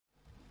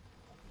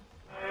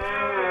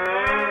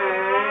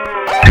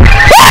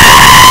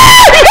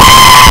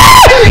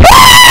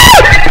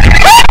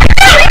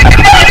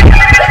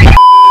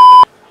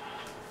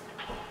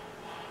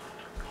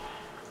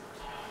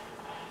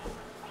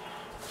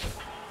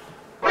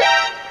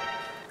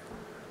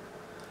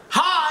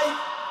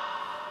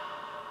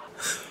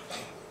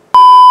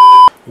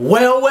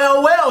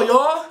Well,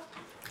 y'all.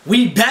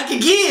 We back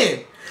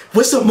again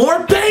with some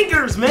more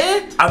bangers,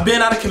 man. I've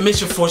been out of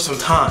commission for some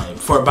time,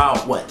 for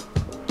about, what,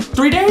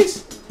 3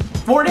 days?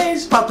 4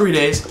 days? About 3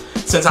 days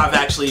since I've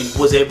actually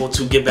was able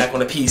to get back on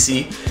the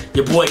PC.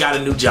 Your boy got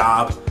a new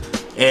job,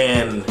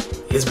 and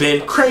it's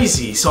been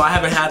crazy, so I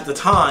haven't had the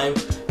time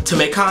to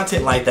make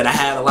content like that. I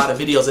had a lot of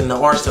videos in the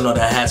arsenal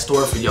that I had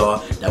stored for y'all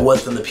that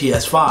wasn't on the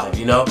PS5,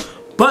 you know?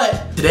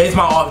 But today's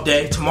my off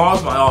day,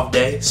 tomorrow's my off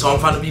day, so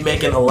I'm gonna be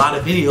making a lot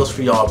of videos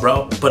for y'all,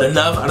 bro. But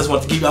enough, I just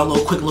want to give y'all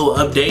a quick little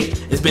update.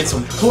 It's been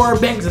some horror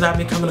bangers that I've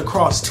been coming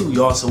across too,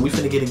 y'all, so we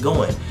finna get it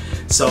going.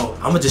 So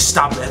I'm gonna just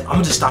stop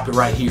it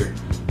right here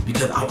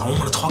because I don't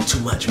want to talk too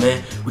much,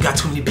 man. We got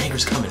too many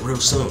bangers coming real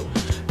soon.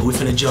 But we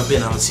finna jump in.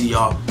 I'm gonna see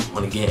y'all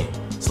on the game.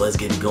 So let's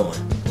get it going.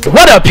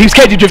 What up, peeps?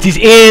 KgDrifty's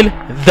in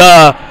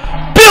the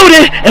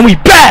building, and we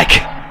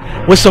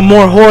back with some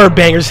more horror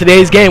bangers.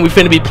 Today's game we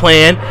finna be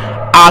playing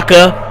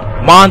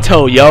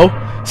Manto, yo.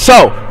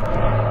 So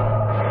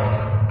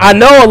I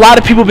know a lot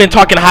of people been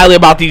talking highly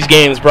about these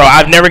games, bro.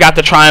 I've never got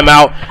to try them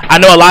out. I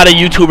know a lot of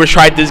YouTubers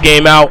tried this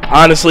game out.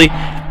 Honestly,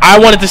 I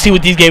wanted to see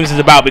what these games is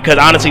about because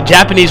honestly,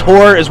 Japanese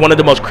horror is one of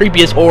the most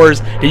creepiest horrors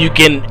that you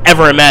can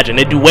ever imagine.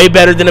 They do way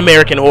better than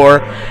American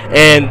horror,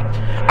 and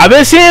I've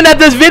been seeing that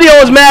this video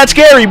is mad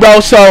scary, bro.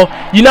 So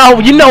you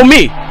know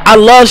me. I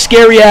love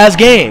scary ass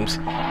games,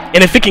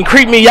 and if it can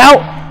creep me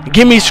out,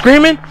 get me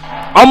screaming,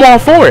 I'm all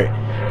for it.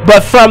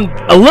 But from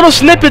a little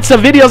snippets of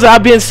videos that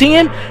I've been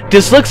seeing,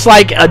 this looks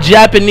like a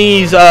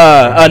Japanese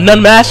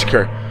nun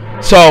massacre.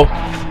 So,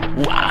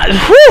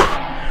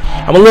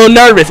 I'm a little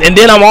nervous. And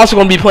then I'm also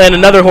going to be playing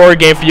another horror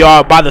game for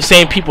y'all by the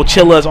same people,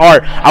 Chilla's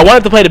Art. I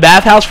wanted to play the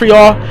Bathhouse for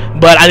y'all,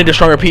 but I need a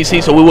stronger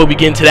PC, so we will be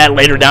getting to that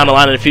later down the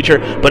line in the future.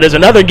 But there's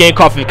another game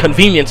called the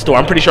Convenience Store.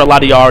 I'm pretty sure a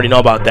lot of y'all already know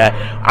about that.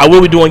 I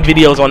will be doing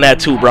videos on that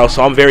too, bro,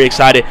 so I'm very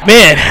excited.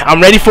 Man, I'm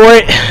ready for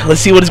it.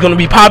 Let's see what it's going to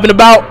be popping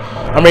about.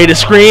 I'm ready to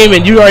scream,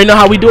 and you already know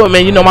how we do it,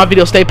 man. You know my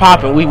videos stay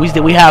popping.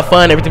 We have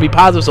fun, everything be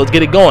positive, so let's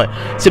get it going.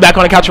 Sit back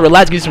on the couch and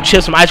relax, get you some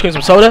chips, some ice cream,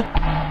 some soda,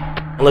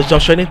 and let's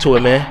jump straight into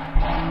it, man.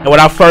 And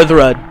without further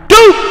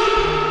ado,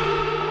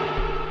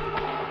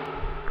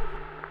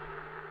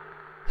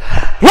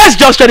 let's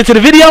jump straight into the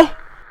video,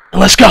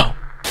 and let's go.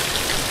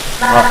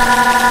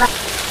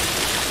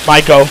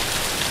 Maiko,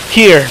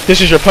 here, this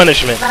is your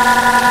punishment.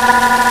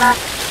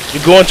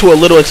 You're going to a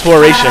little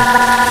exploration,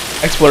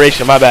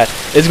 my bad.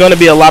 It's going to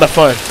be a lot of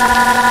fun.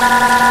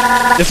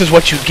 This is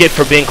what you get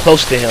for being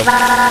close to him.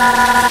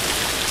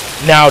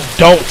 Now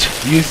don't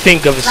you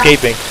think of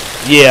escaping.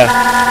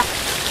 Yeah,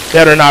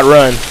 better not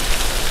run.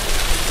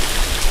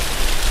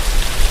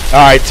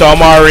 Alright, so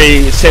I'm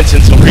already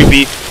sensing some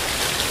creepy.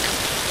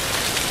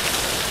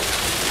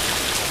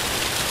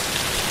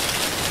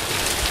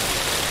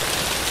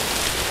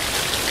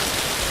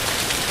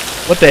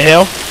 What the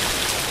hell?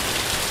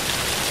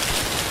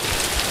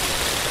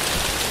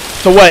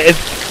 So what?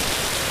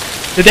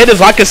 Did they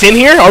just lock us in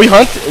here? Are we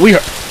hunted?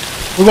 We're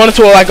going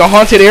into like a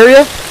haunted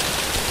area? I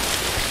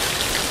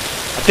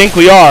think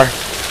we are.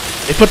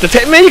 They put the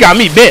tape. Man, you got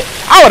me bent.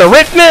 I would have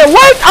ripped, man.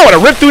 What? I would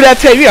have ripped through that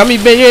tape. You got me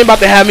bent. You ain't about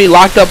to have me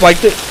locked up like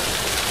this.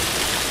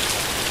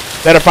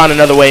 Better find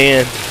another way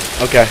in.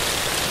 Okay.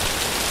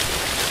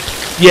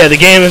 Yeah, the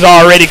game is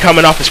already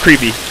coming off as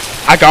creepy.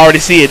 I can already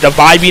see it. The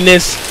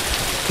vibiness,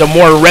 the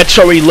more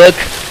retro-y look,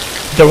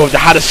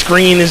 how the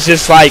screen is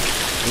just like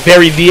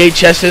very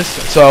VHS's.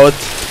 So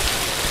it's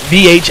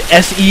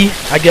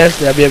VHSE, I guess.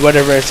 That'd be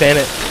whatever it's saying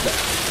it.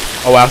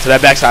 Oh wow, so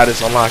that backside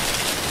is unlocked.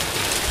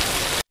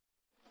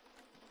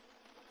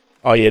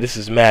 Oh yeah, this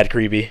is mad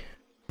creepy.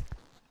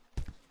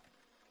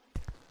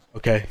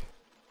 Okay.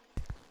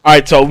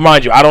 Alright, so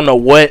mind you, I don't know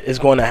what is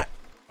going to...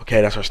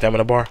 Okay, that's our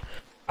stamina bar.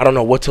 I don't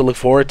know what to look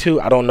forward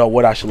to. I don't know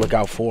what I should look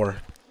out for.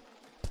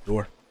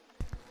 Door.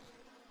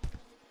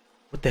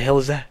 What the hell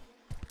is that?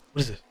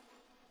 What is this?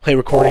 Play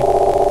recording.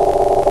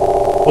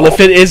 Well, if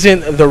it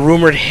isn't the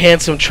rumored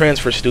handsome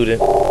transfer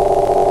student.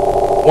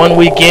 1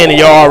 week in and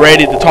you're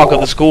already the talk of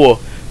the school.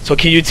 So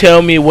can you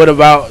tell me what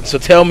about... So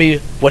tell me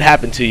what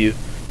happened to you.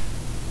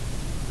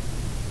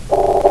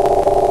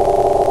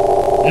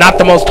 Not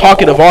the most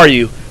talkative, are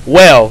you?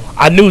 Well,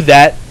 I knew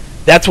that.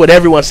 That's what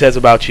everyone says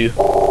about you.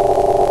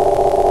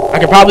 I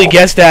can probably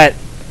guess that,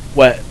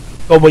 what,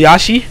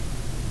 Kobayashi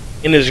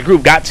in his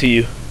group got to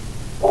you.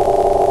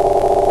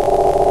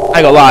 I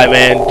ain't gonna lie,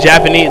 man.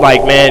 Japanese,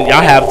 like, man,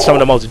 y'all have some of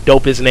the most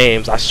dopest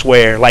names, I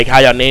swear. Like, how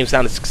y'all names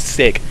sound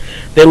sick.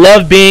 They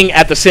love being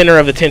at the center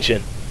of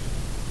attention.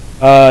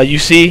 You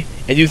see?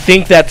 And you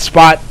think that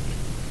spot,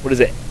 what is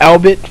it,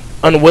 albeit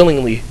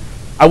unwillingly.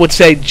 I would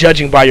say,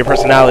 judging by your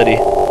personality.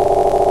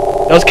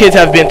 Those kids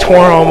have been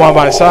torn on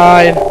my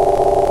side,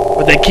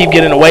 but they keep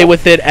getting away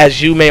with it,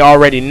 as you may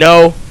already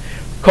know.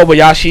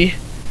 Kobayashi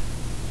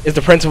is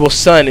the principal's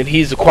son, and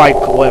he's a quite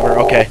clever.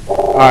 Okay,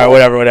 all right,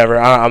 whatever.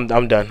 I'm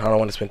done. I don't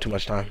want to spend too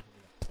much time.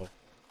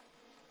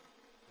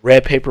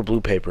 Red paper,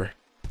 blue paper.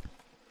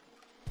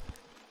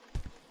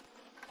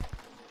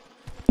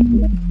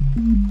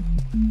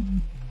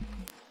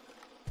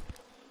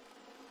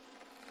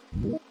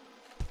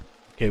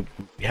 Okay,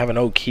 we have an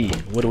old key.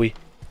 What do we?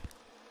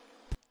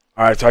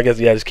 Alright, so I guess,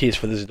 yeah, this key is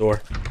for this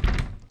door.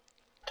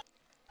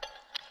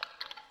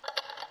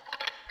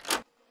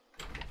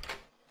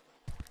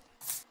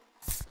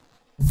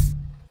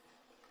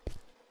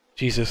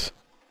 Jesus.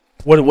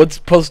 What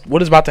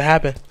is about to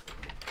happen?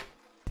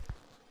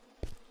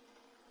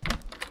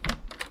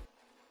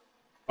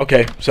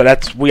 Okay, so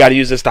we gotta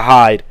use this to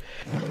hide.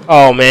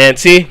 Oh man,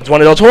 see? It's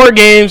one of those horror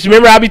games.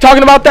 Remember I be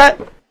talking about that?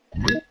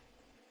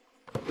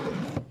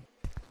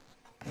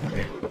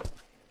 Okay.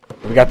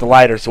 We got the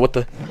lighter, so what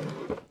the...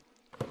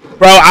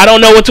 Bro, I don't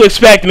know what to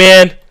expect,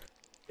 man.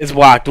 It's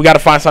blocked. We gotta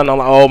find something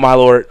online. Oh my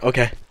lord.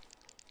 Okay.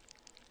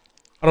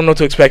 I don't know what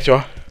to expect,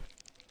 y'all.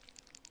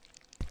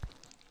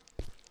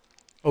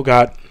 Oh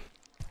god.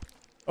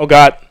 Oh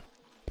god.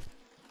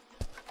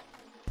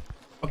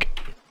 Okay.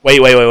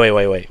 Wait. Let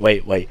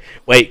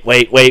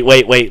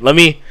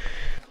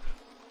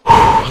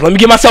me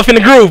get myself in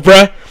the groove,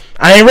 bruh.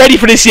 I ain't ready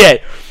for this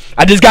yet.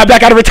 I just got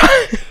back out of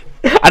retirement.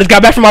 I just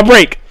got back from my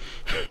break.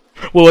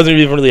 Well, it wasn't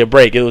even really a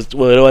break. It was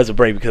a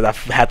break because I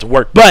had to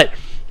work. But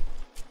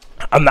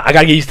I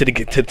gotta get used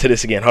to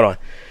this again. Hold on.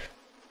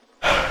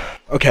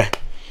 Okay.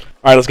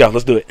 All right, let's go.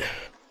 Let's do it.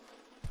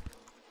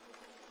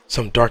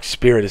 Some dark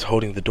spirit is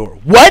holding the door.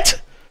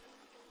 What?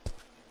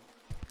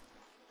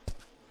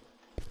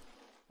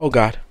 Oh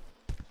God.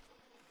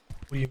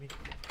 What do you mean?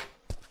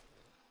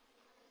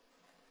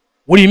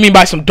 What do you mean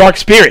by some dark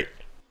spirit?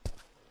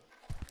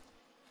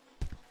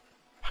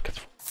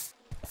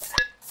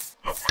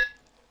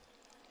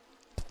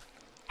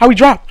 How we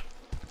drop?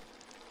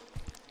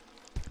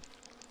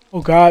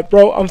 Oh God,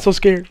 bro, I'm so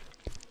scared.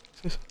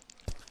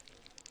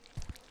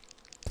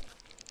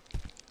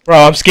 Bro,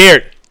 I'm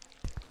scared.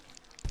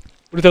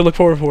 What did they look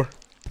forward for?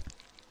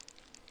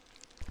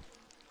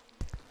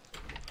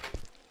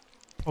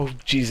 Oh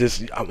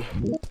Jesus! I'm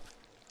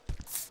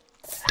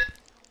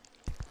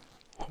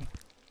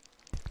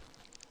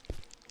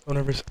so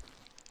nervous.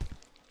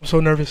 I'm so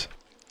nervous.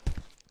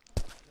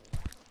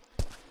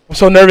 I'm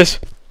so nervous.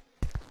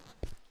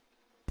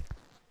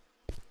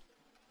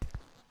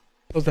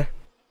 What's that?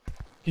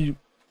 You?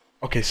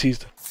 Okay,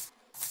 seized.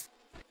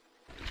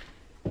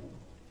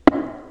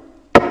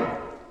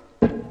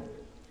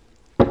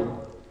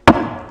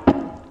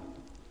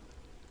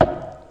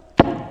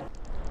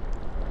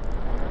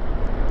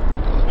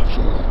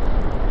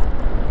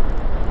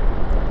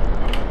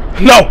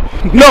 No!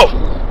 No!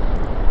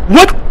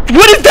 What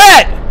is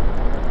that?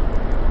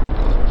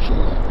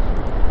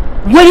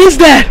 What is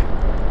that?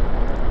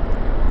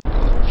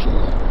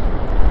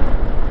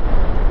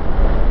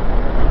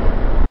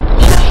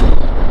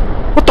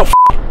 What the f?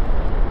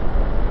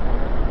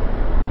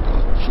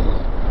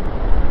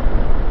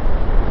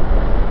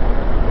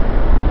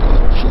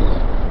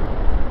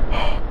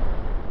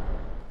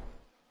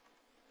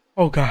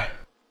 Oh God.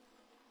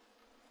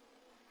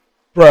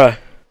 Bruh.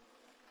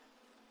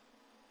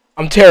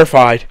 I'm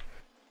terrified.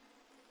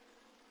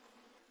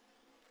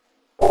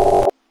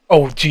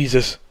 Oh,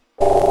 Jesus.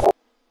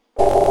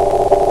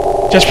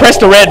 Just press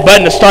the red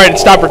button to start and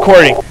stop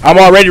recording. I'm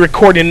already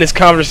recording this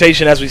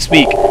conversation as we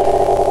speak.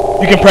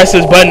 You can press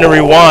this button to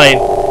rewind.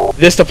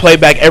 This to play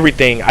back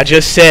everything I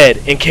just said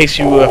in case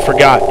you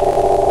forgot.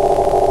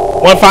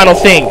 One final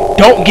thing.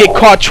 Don't get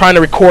caught trying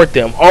to record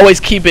them. Always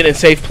keep it in a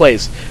safe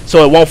place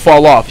so it won't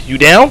fall off. You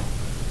down?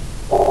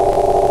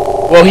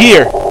 Well,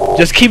 here.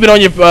 Just keep it on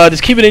your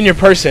just keep it in your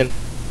person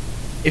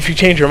if you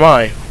change your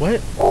mind.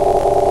 What?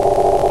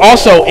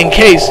 Also, in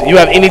case you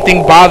have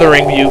anything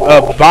bothering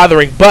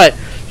but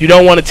you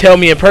don't want to tell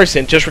me in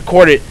person, just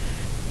record it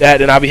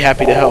and I'll be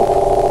happy to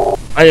help.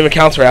 I am a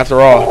counselor after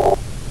all.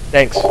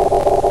 Thanks.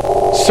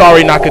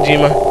 Sorry,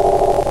 Nakajima.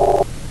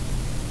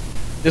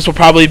 This will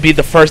probably be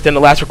the first and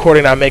the last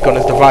recording I make on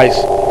this device.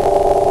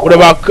 What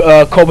about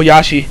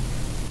Kobayashi?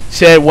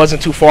 Said it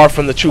wasn't too far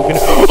from the truth.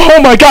 Oh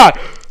my God!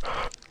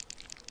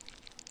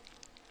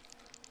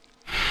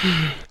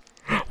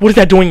 What is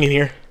that doing in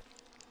here?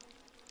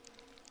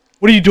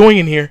 What are you doing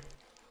in here?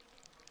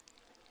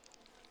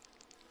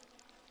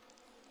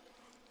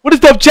 What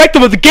is the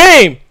objective of the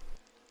game?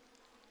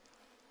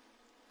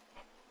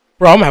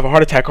 Bro, I'm gonna have a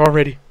heart attack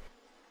already.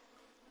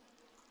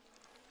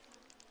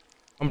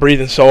 I'm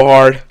breathing so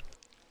hard.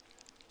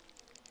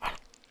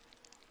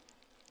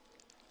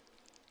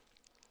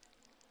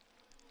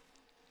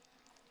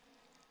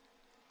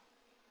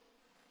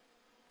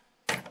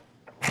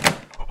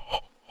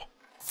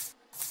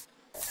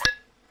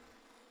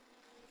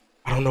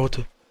 I don't know what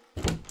to...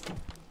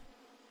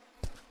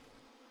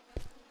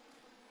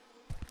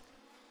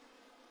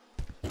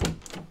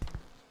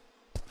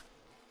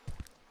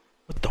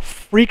 What the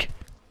freak?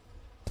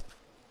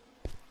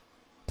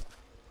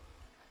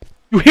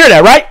 You hear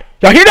that, right?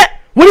 Y'all hear that?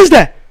 What is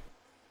that?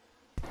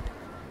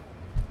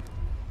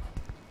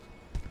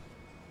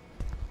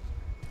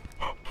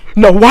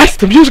 No, why is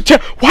the music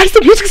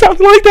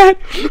sounding like that?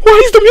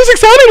 Why is the music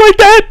sounding like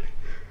that?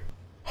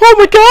 Oh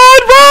my God,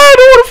 bro! I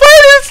don't want to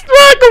fight this!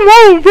 Bro, come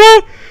on, bro!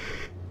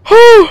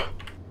 Oh!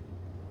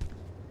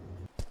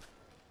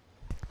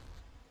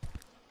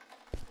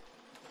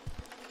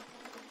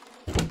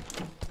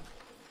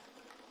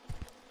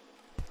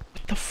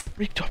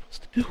 freak do I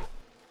supposed to do?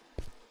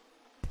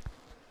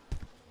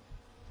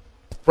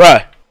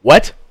 Bruh,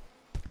 what?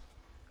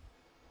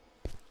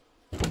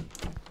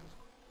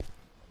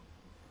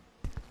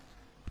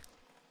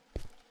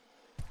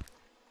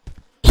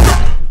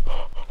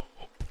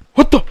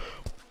 What the?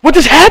 What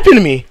just happened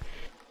to me?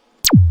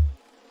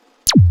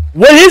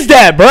 What is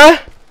that, bruh?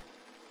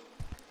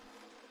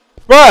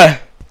 Bruh.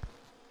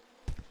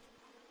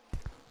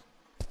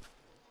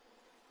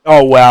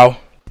 Oh, wow.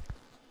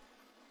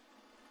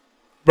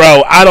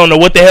 Bro, I don't know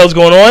what the hell's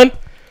going on.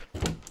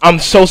 I'm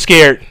so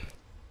scared.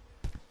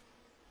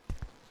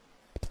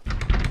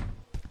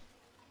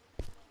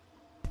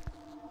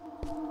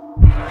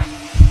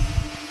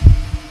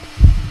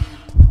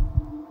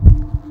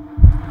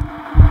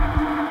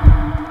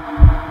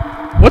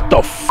 What the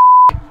f?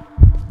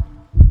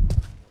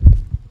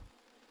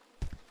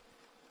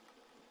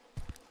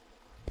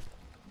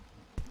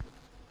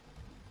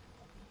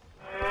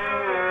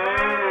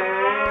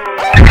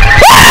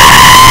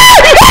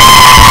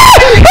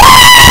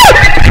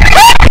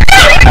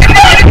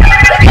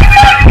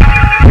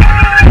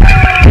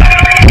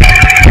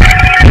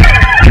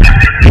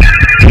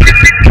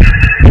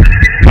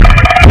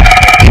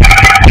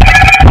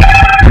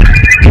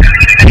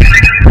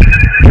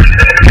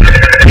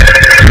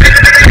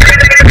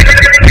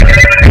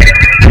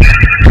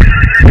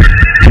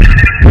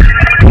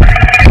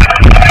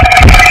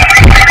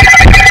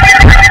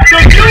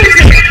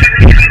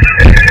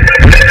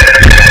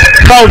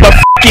 The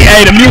fucking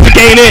hey, the music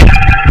ain't it.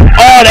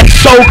 Oh, that's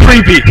so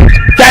creepy.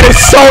 That is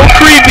so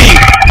creepy.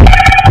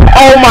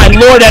 Oh my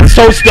lord, that's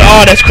so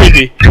oh, that's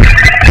creepy.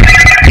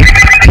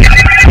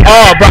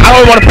 Oh, bro, I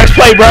don't want to press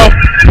play, bro.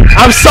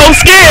 I'm so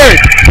scared.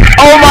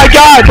 Oh my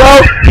god,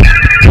 bro.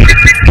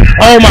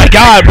 Oh my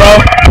god, bro.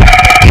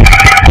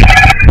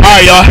 All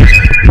right, y'all.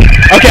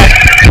 Okay.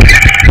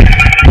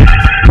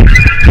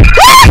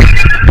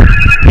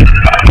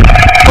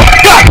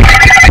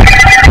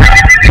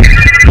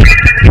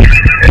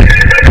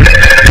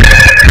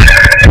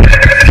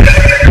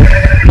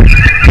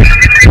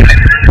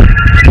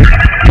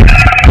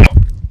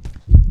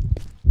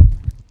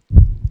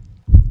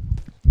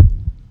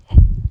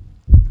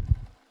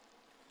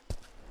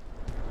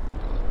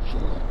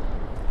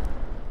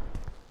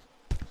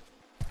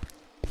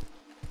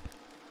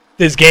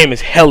 This game is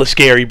hella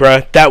scary,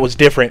 bruh. That was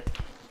different.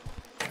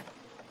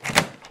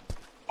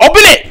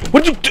 Open it!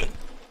 What'd you do?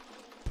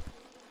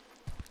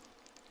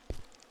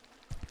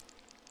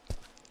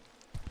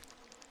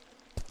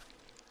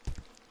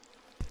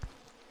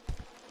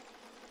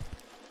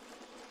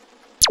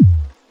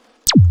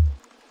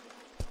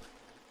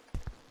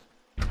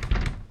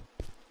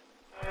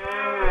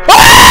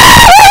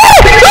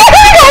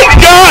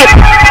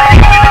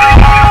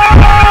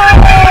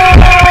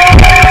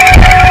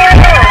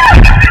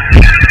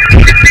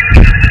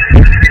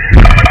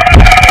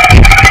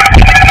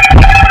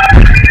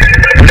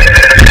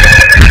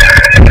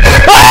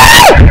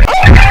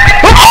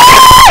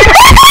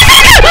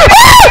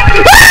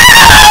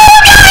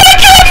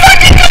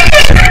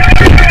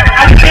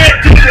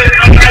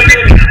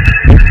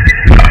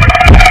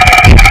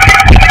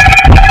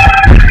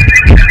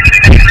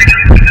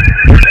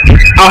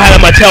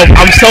 Help.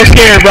 I'm so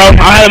scared, bro.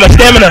 I have my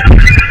stamina.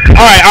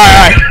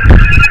 Alright.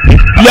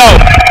 Yo,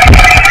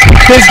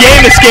 this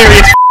game is scary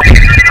as f.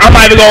 I'm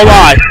not even gonna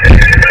lie.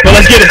 But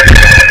let's get it.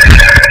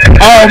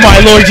 Oh my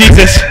Lord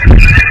Jesus.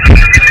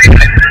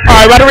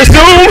 Alright, about to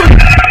resume.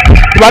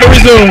 About to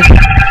resume.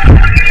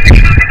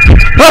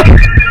 Huh.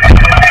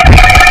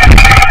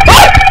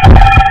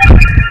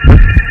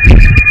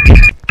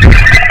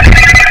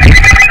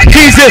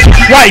 Jesus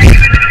Christ.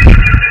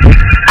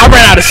 I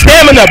ran out of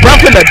stamina, bro. I'm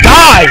finna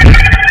die.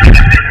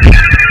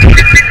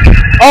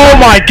 Oh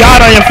my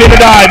god, I am finna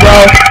die,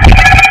 bro.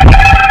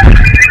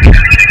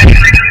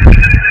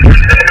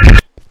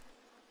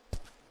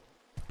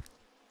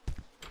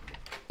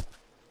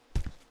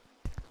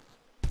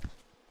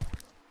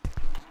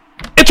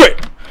 Enter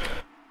it.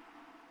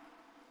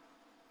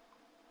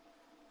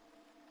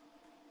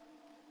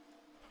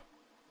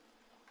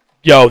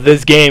 Yo,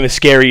 this game is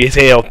scary as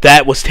hell.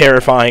 That was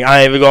terrifying. I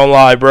ain't even gonna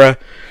lie, bro.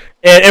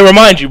 And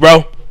remind you,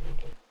 bro.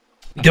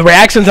 The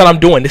reactions that I'm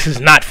doing, this is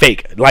not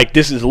fake. Like,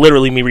 this is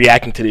literally me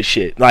reacting to this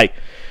shit. Like,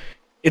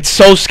 it's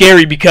so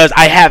scary because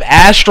I have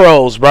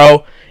Astros,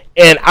 bro.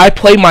 And I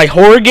play my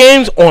horror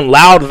games on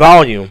loud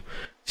volume.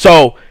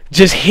 So,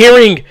 just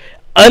hearing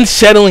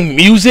unsettling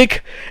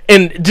music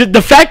and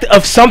the fact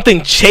of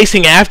something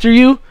chasing after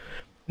you,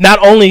 not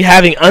only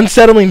having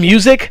unsettling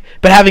music,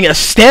 but having a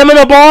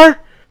stamina bar,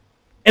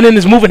 and then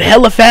it's moving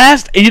hella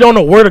fast, and you don't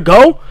know where to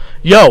go.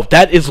 Yo,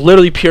 that is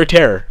literally pure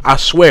terror. I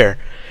swear.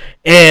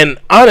 And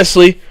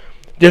honestly,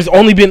 there's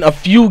only been a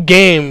few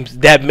games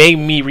that made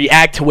me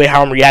react to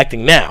how I'm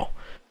reacting now.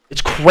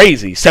 It's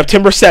crazy.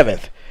 September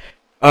 7th,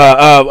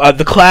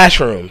 the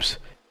Classrooms.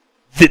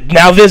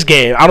 Now this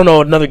game. I don't know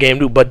another game,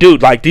 dude. But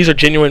dude, like, these are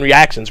genuine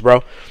reactions,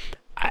 bro.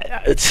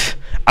 I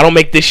don't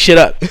make this shit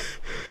up.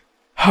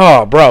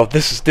 Oh, bro,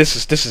 this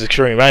is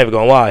extreme. I ain't even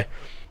gonna lie.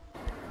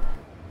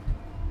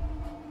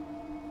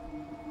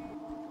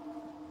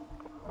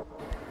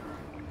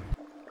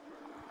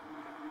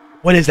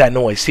 What is that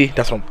noise? See,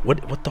 that's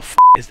what the f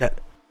is that?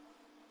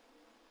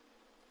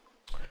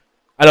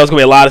 I know it's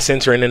gonna be a lot of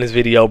censoring in this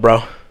video,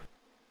 bro.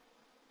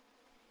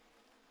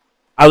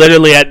 I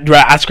literally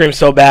I screamed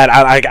so bad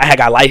I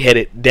got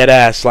lightheaded, dead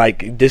ass.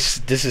 Like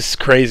this is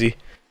crazy.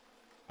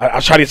 I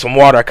tried to get some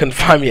water. I couldn't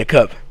find me a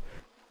cup.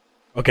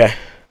 Okay.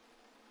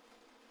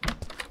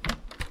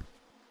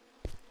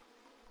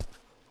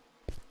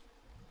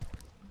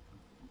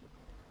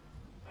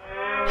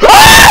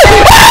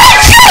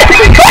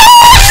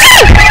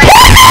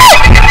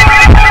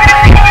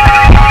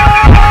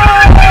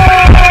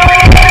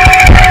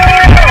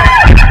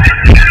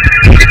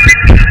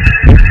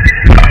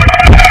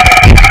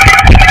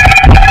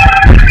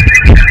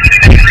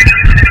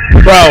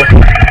 Bro.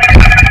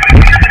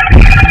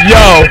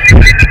 Yo.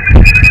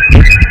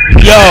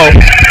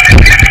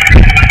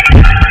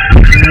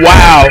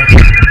 Wow.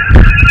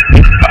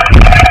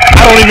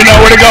 I don't even know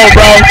where to go,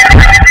 bro.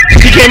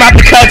 She came out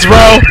the cuts,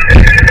 bro.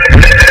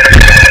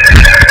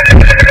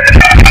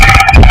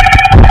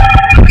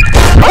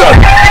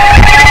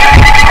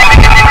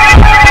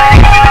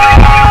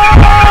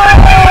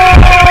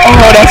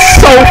 Oh, that's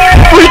so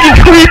freaking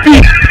creepy.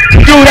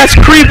 Dude, that's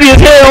creepy as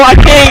hell. I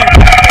can't.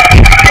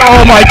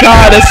 Oh my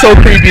god, that's so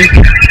creepy.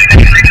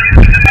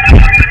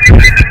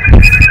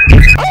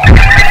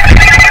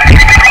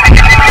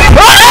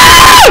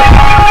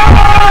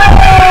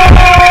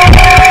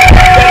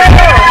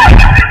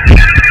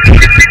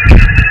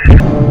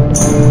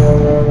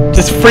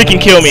 Just freaking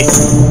kill me.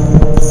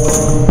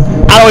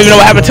 I don't even know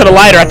what happened to the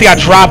lighter. I think I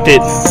dropped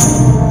it.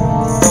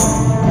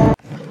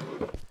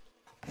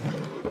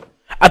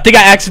 I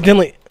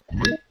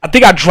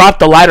think I dropped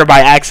the lighter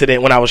by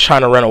accident when I was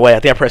trying to run away. I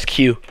think I pressed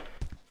Q.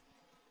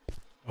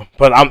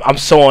 But I'm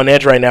so on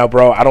edge right now,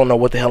 bro. I don't know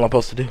what the hell I'm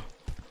supposed to do.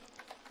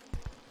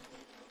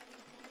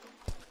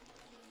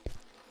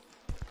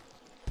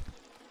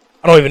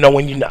 I don't even know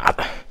when you...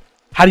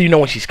 How do you know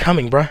when she's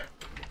coming, bro?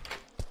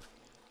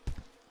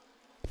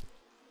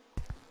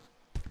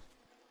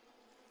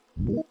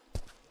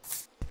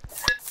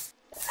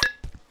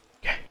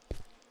 Okay.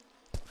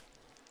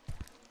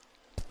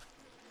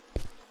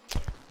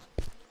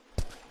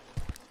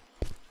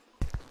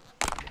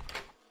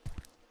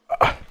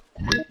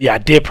 Yeah, I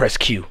did press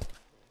Q.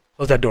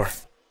 Close that door.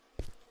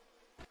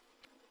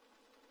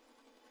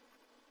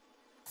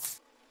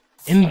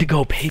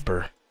 Indigo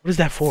paper. What is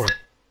that for?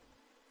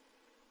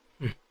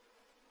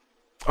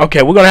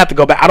 Okay, we're gonna have to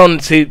go back. I don't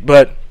see,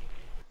 but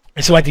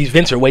it seems like these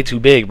vents are way too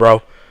big, bro.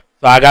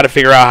 So I gotta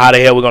figure out how the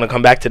hell we're gonna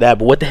come back to that.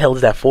 But what the hell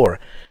is that for?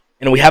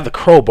 And we have the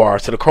crowbar.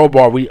 So the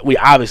crowbar, we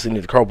obviously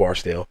need the crowbar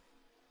still,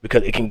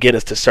 because it can get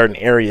us to certain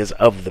areas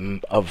of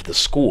the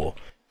school.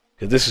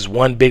 Because this is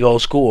one big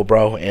old school,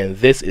 bro, and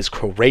this is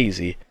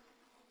crazy.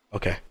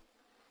 Okay.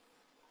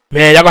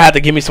 Man, y'all gonna have to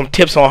give me some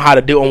tips on how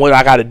to do, on what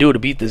I gotta do to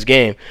beat this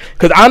game.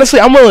 Because honestly,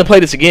 I'm willing to play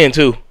this again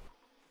too.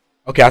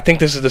 Okay, I think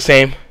this is the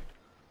same.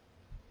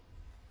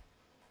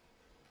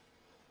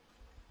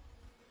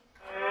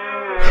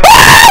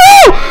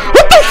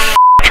 What the f***?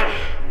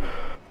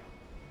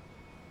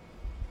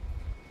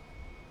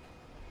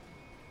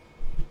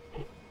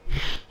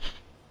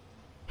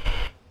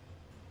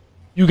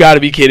 You gotta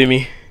be kidding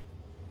me.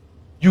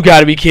 You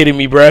gotta be kidding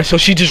me, bruh. So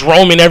she just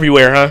roaming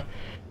everywhere, huh?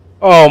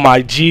 Oh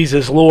my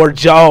Jesus,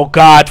 Lord. Oh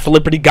God,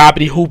 flippity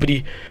goppity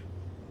hoopity.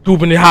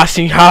 Doopity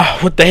hosting, ha.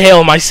 What the hell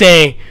am I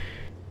saying?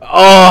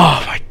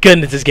 Oh my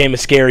goodness, this game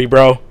is scary,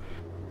 bro.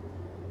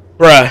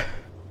 Bruh.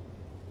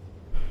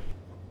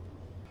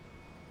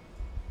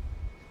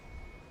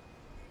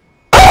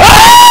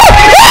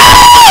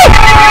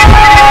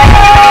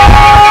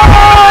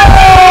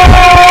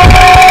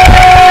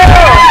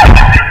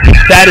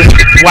 That is,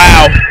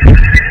 wow.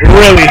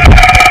 Really?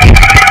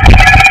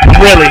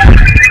 Really?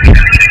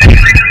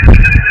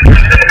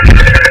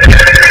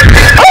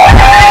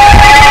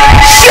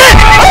 Shit!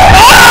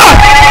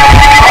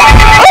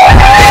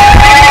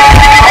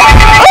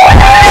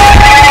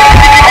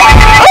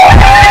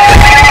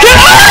 Get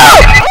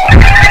out!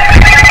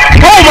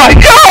 Oh my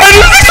God!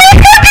 This is so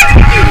fucking...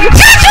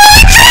 She's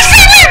really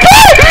chasing me, bro!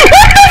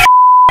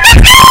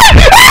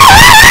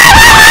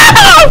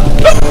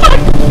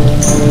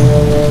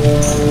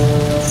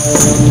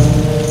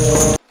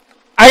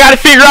 I gotta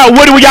figure out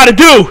what do we gotta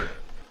do.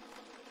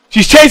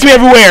 She's chasing me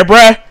everywhere,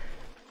 bruh.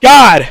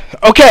 God.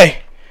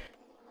 Okay.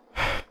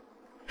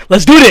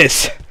 Let's do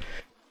this.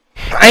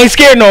 I ain't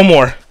scared no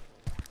more.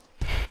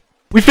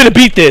 We finna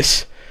beat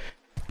this.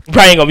 We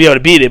probably ain't gonna be able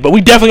to beat it, but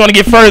we definitely gonna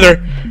get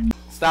further.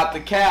 Stop the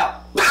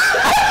cap. Stop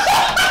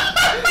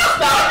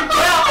the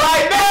cap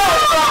right now.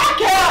 Stop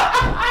the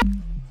cap.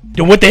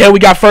 Then what the hell we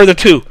got further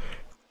to?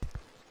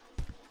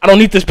 I don't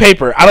need this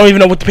paper. I don't even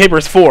know what the paper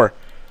is for.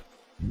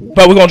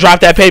 But we're gonna drop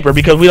that paper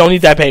because we don't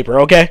need that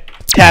paper, okay?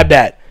 Tab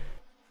that.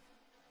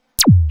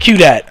 Cue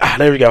that. Ah,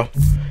 there we go.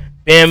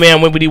 Bam, bam,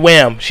 whippity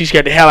wham. She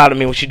scared the hell out of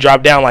me when she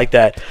dropped down like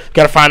that.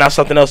 Gotta find out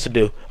something else to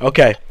do.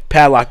 Okay.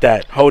 Padlock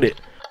that. Hold it.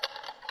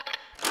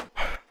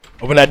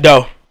 Open that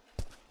door.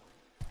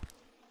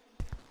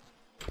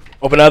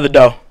 Open the other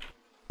door.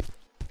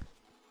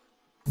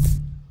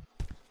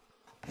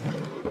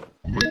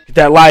 Get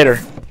that lighter.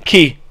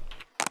 Key.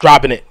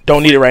 Dropping it.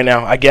 Don't need it right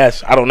now, I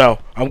guess. I don't know.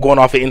 I'm going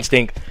off of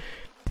instinct.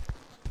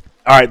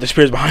 Alright, the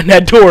spirit's behind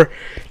that door.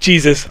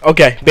 Jesus.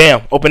 Okay,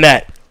 bam. Open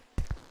that.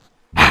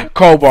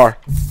 Crowbar.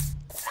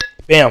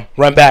 Bam.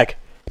 Run back.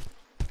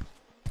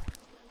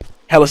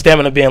 Hella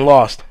stamina being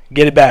lost.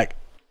 Get it back.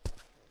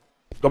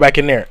 Go back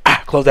in there.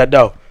 Close that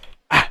door.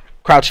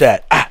 Crouch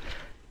that.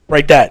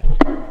 Break that.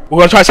 We're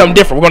going to try something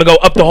different. We're going to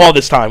go up the hall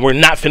this time. We're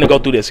not finna go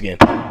through this again.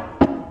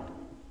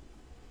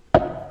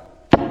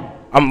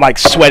 I'm like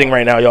sweating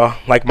right now, y'all.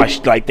 Like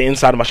the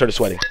inside of my shirt is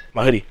sweating.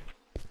 My hoodie.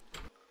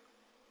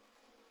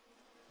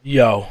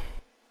 Yo.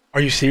 Are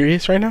you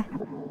serious right now?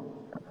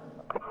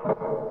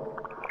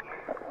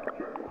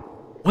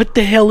 What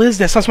the hell is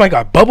that? Sounds like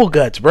I got bubble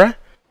guts, bruh.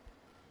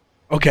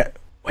 Okay.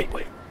 Wait.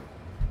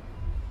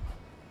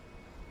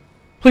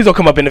 Please don't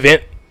come up in the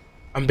vent.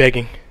 I'm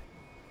begging.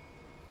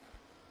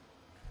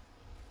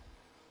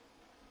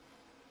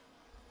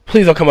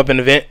 Please don't come up in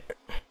the vent.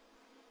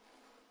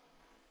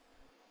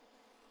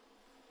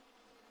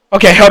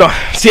 Okay, hold on.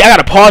 See, I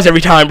gotta pause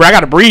every time, bro. I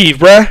gotta breathe,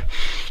 bruh.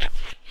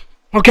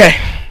 Okay.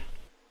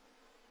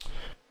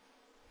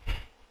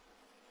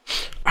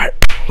 Alright,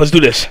 let's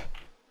do this.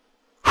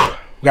 We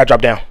gotta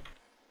drop down.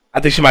 I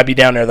think she might be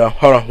down there, though.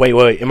 Hold on. Wait.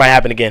 It might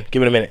happen again.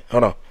 Give it a minute.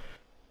 Hold on.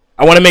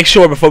 I want to make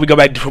sure before we go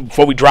back,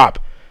 before we drop.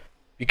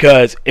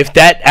 Because if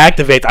that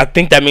activates, I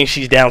think that means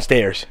she's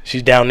downstairs.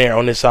 She's down there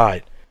on this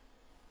side.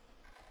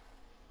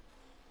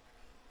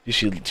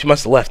 She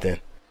must have left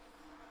then.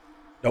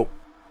 Nope.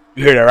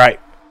 You hear that, right?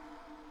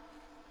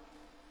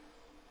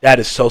 That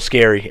is so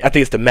scary. I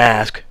think it's the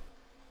mask.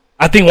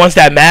 I think once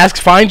that mask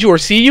finds you or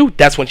see you,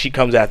 that's when she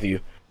comes after you.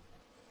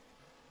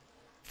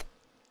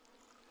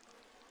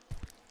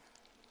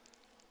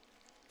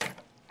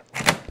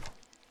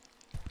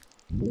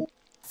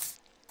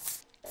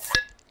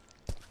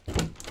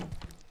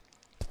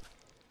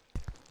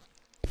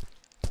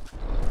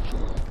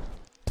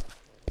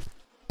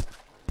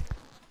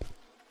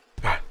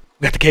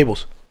 We got the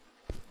cables.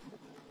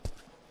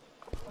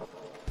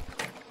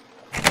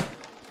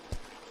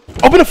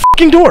 Open the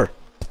fucking door.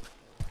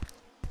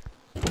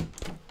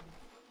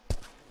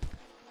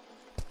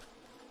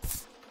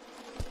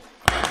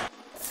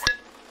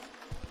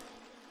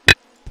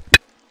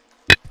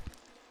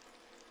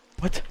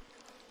 What?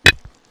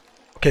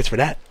 Okay, it's for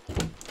that.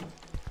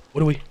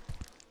 What do we?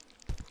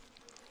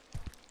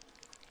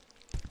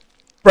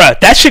 Bruh,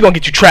 that shit gonna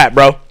get you trapped,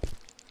 bro.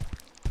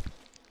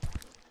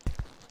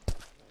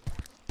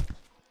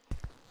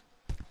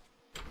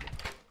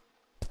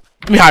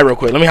 Let me hide real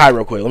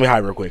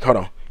quick. Hold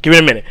on. Give it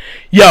a minute.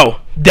 Yo,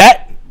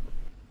 that...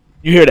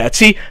 You hear that?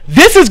 See,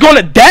 that's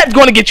gonna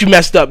get you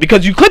messed up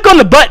because you click on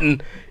the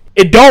button,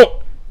 it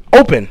don't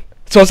open.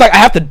 So it's like I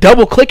have to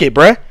double click it,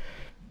 bruh.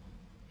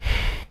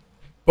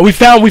 But we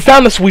found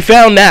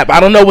that, but I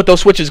don't know what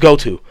those switches go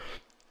to.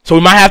 So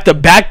we might have to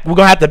we're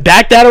gonna have to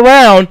back that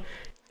around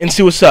and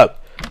see what's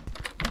up.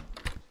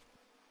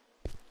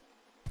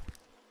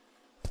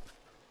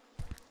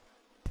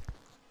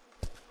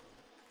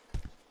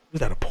 Is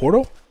that a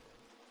portal?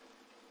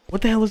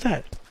 What the hell is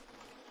that?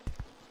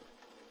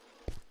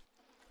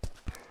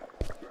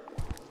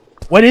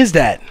 What is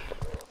that?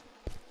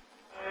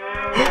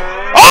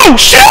 Oh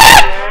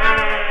shit!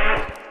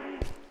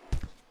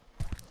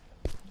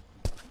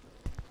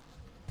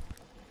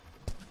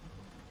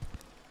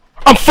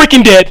 I'm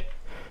freaking dead.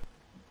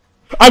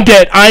 I'm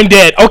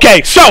dead.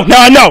 Okay, so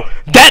now I know.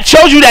 That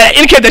shows you that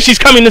indicate that she's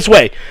coming this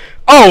way.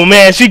 Oh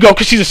man,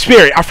 because she's a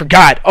spirit. I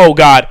forgot. Oh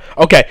god.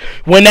 Okay.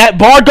 When that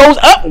bar goes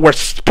up, we're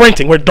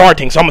sprinting, we're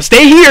darting. So I'm gonna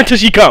stay here until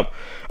she come.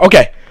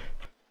 Okay.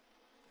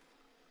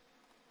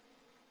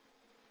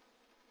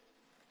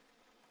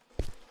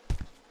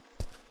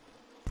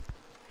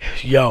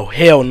 Yo,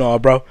 hell no,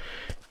 bro.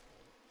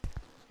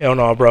 Hell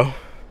no, bro.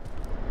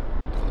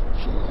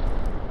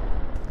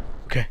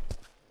 Okay.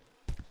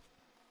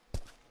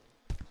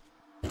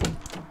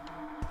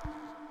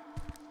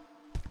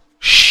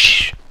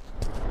 Shh.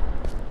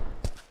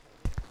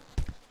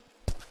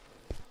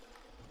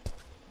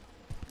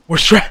 We're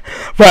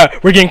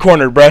bruh, we're getting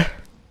cornered, bruh.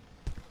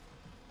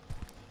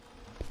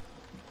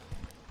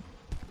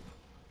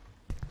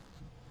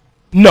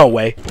 No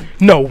way.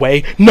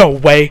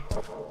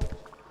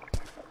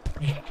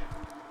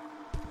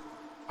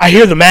 I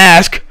hear the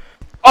mask.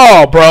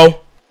 Oh,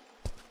 bro.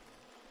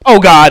 Oh,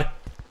 God.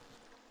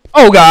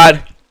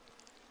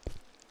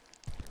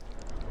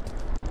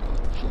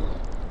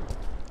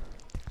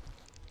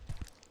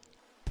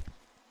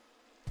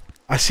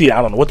 I see it.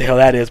 I don't know what the hell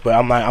that is, but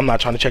I'm not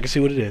trying to check and see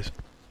what it is.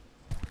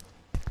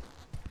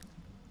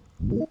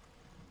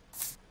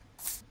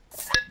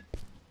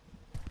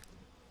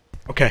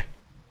 Okay.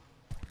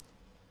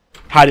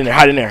 Hide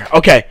in there.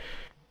 Okay.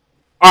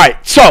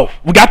 Alright, so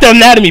we got the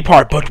anatomy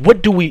part, but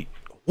what do we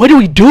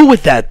do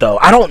with that though?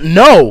 I don't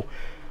know.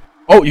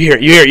 Oh, you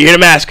hear the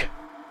mask.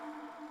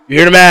 You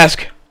hear the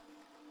mask.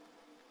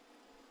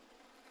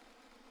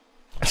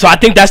 So I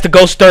think that's the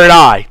ghost third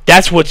eye.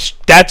 That's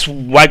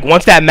like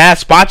once that mask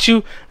spots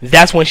you,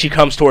 that's when she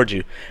comes towards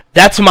you.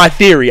 That's my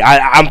theory.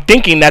 I'm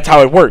thinking that's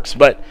how it works,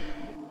 but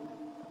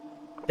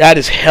that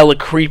is hella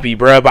creepy,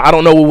 bro. But I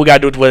don't know what we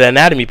gotta do with the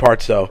anatomy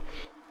parts though.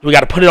 We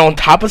gotta put it on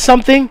top of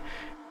something,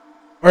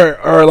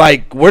 or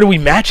like where do we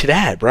match it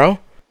at, bro?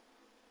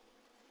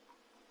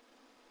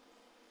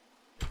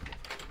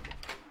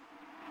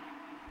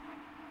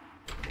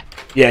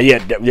 Yeah,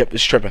 yep,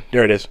 it's tripping.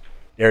 There it is.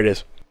 There it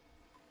is.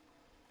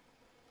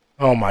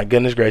 Oh my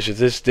goodness gracious.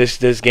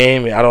 This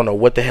game, I don't know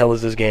what the hell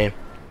is this game.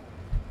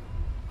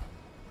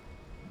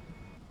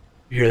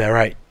 You hear that,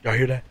 right? Y'all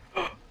hear that?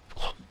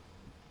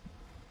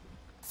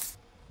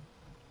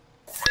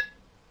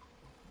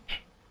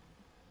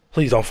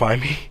 Please don't find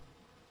me.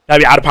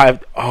 That'd be out of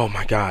pocket. Oh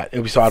my god.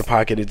 It'd be so out of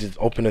pocket it just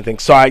opened the thing.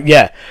 So I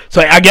guess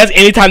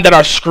anytime that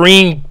our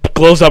screen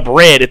glows up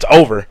red, it's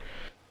over.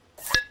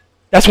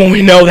 That's when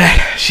we know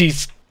that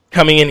she's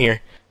coming in here.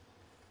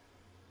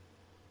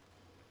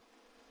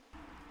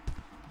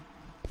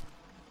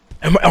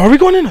 Are we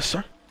going in a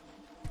circle?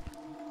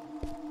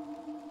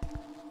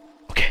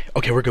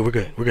 Okay, we're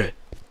good.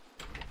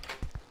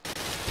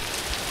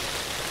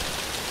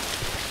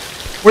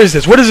 Where is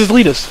this? Where does this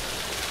lead us?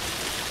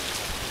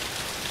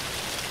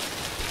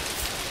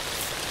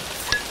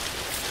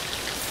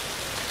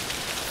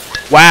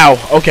 Wow,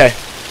 okay.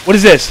 What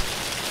is this?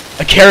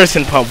 A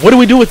kerosene pump. What do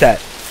we do with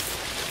that?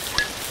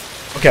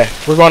 Okay,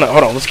 we're gonna,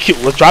 hold on, let's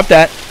drop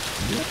that.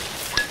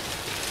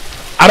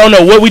 I don't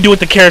know what we do with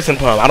the kerosene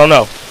pump. I don't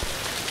know.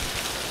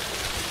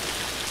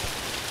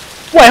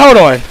 Wait, hold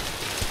on.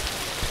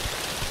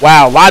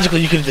 Wow, logically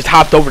you could have just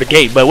hopped over the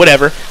gate, but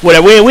whatever. We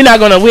ain't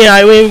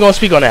even gonna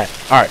speak on that.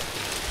 Alright.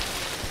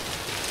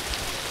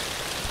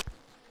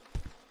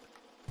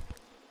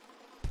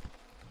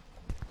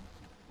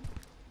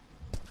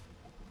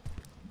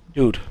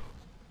 Dude.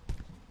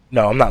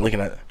 No, I'm not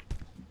looking at it.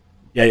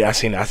 Yeah, I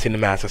seen the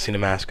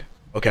mask.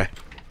 Okay.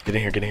 Get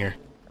in here.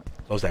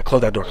 Close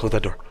that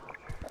door.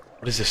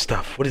 What is this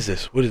stuff? What is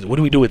this? What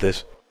do we do with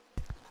this?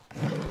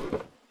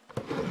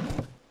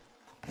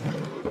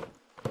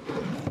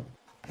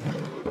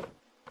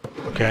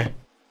 Okay.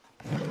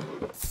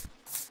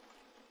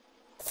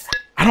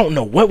 I don't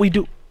know what we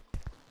do.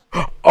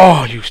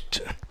 Oh, you.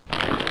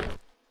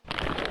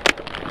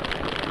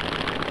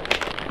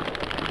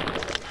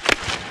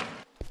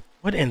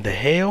 What in the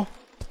hell?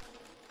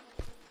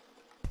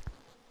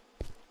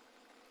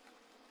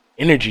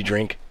 Energy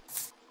drink.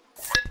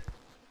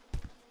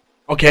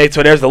 Okay,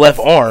 so there's the left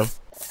arm.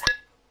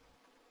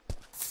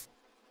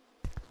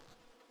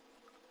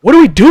 What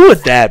do we do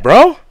with that,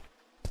 bro?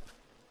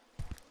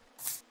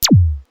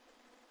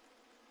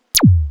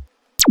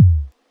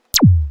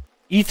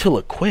 E till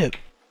equip.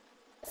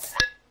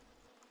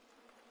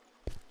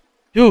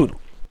 Dude,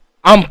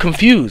 I'm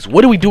confused.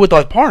 What do we do with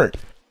that part?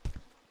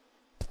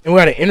 And we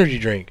got an energy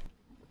drink.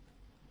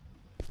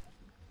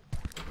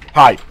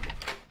 Hi.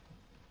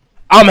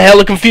 I'm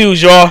hella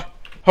confused, y'all.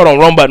 Hold on,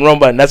 wrong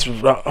button. That's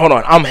hold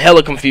on. I'm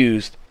hella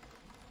confused.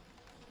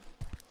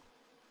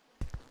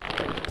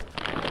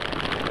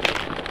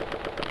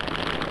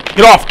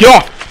 Get off.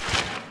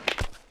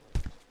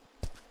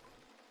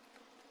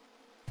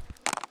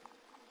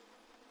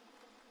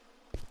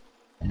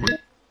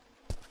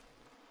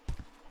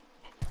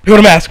 You got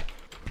a mask.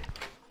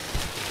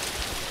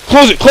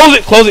 Close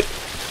it.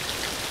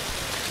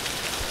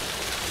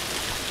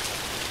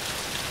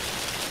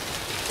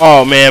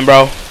 Oh man,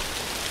 bro.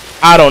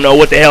 I don't know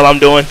what the hell I'm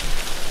doing.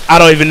 I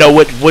don't even know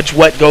which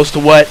goes to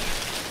what.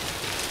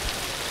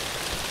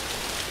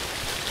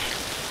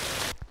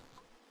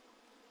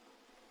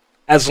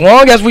 As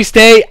long as we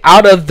stay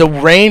out of the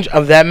range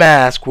of that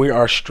mask, we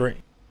are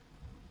straight.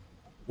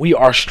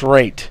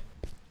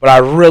 But I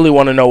really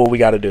want to know what we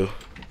got to do.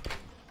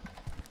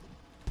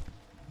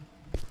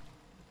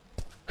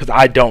 Because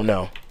I don't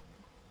know.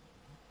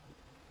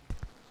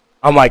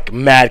 I'm like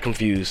mad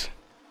confused.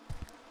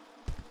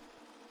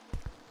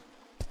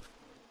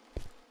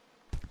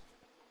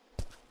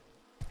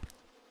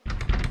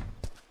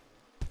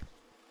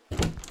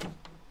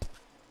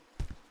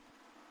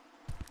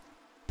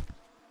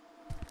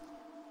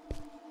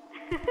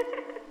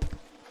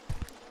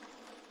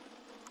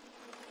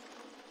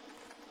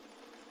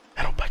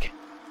 Metal bucket.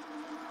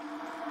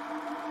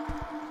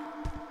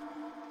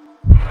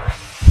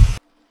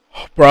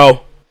 Oh,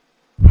 bro.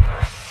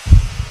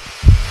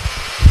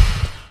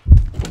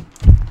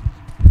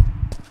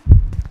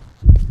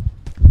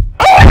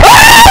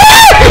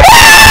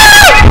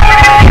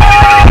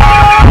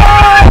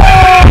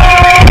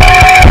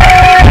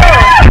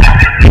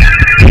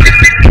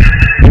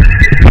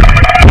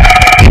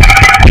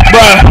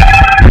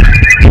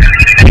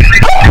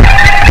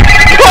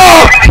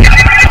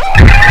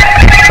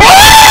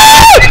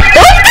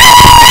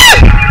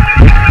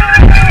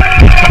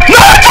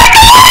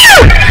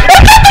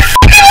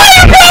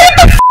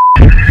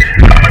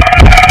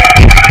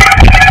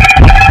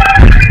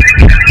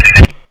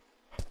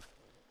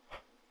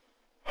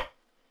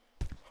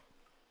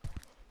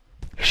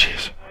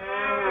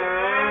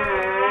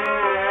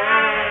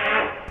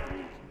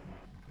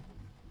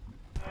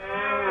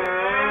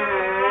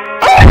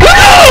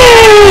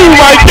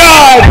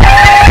 lighter.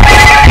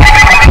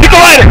 Get the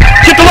lighter.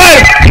 Get the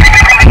lighter.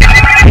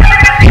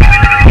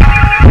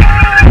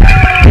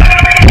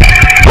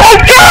 Oh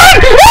God!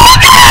 Oh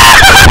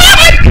God!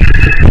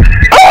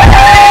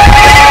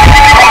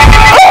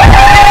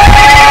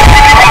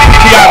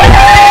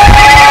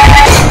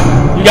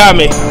 You got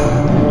me.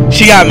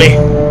 She got me.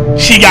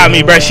 She got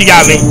me, bro. She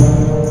got me.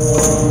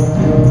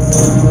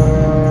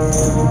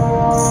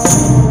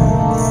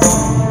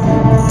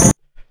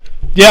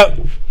 Yep.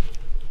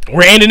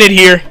 We're ending it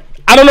here.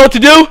 I don't know what to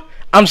do.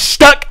 I'm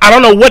stuck. I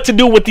don't know what to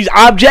do with these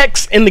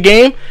objects in the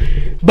game.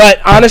 But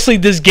honestly,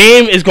 this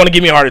game is going to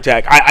give me a heart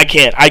attack. I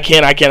can't.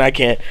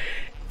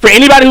 For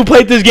anybody who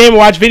played this game and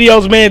watched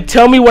videos, man,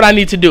 tell me what I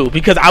need to do.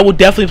 Because I will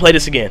definitely play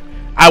this again.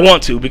 I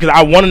want to, because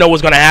I want to know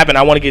what's going to happen.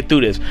 I want to get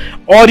through this.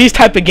 All these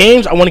type of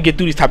games, I want to get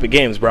through these type of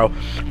games, bro.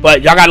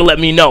 But y'all got to let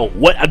me know.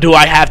 What do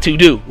I have to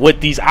do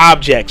with these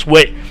objects,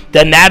 with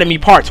the anatomy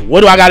parts? What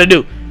do I got to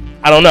do?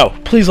 I don't know.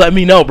 Please let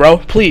me know, bro.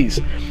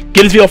 Please.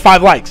 Give this video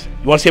 5 likes.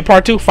 You want to see a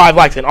part 2? 5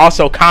 likes. And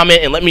also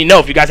comment and let me know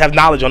if you guys have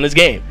knowledge on this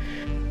game.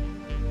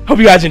 Hope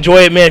you guys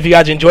enjoy it, man. If you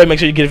guys enjoy it, make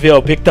sure you give the video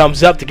a big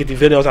thumbs up to get the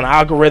videos on the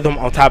algorithm.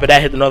 On top of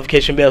that, hit the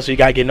notification bell so you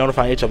guys get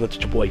notified each other. That's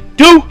what your boy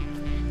do.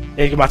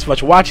 Thank you so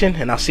much for watching,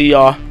 and I'll see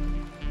y'all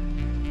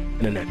in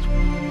the next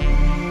one.